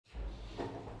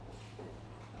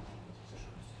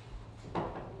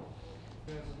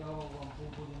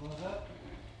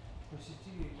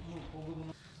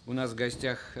У нас в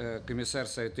гостях комиссар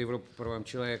Совета Европы по правам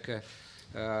человека.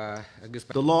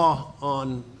 The law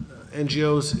on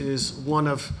NGOs is one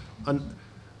of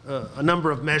a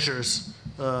number of measures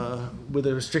with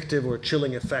a restrictive or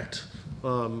chilling effect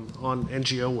on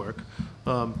NGO work.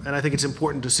 And I think it's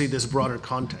important to see this broader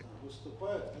context.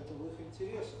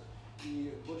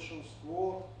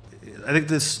 I think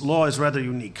this law is rather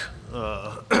unique.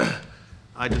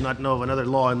 I do not know of another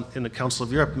law in the Council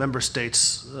of Europe. Member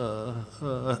states,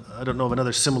 I don't know of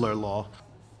another similar law.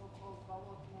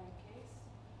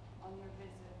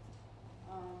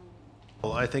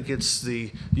 I think it's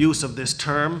the use of this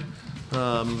term,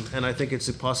 and I think it's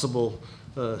a possible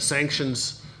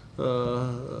sanctions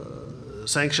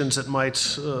that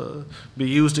might be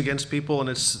used against people, and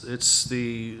it's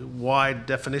the wide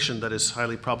definition that is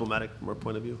highly problematic from our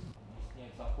point of view.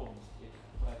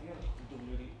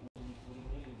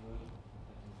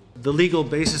 The legal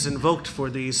basis invoked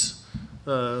for these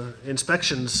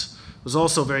inspections was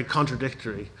also very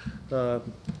contradictory.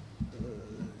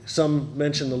 Some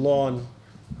mention the law on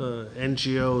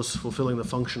NGOs fulfilling the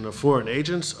function of foreign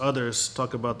agents. Others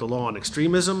talk about the law on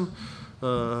extremism.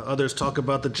 Others talk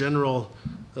about the general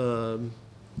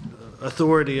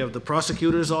authority of the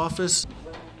prosecutor's office.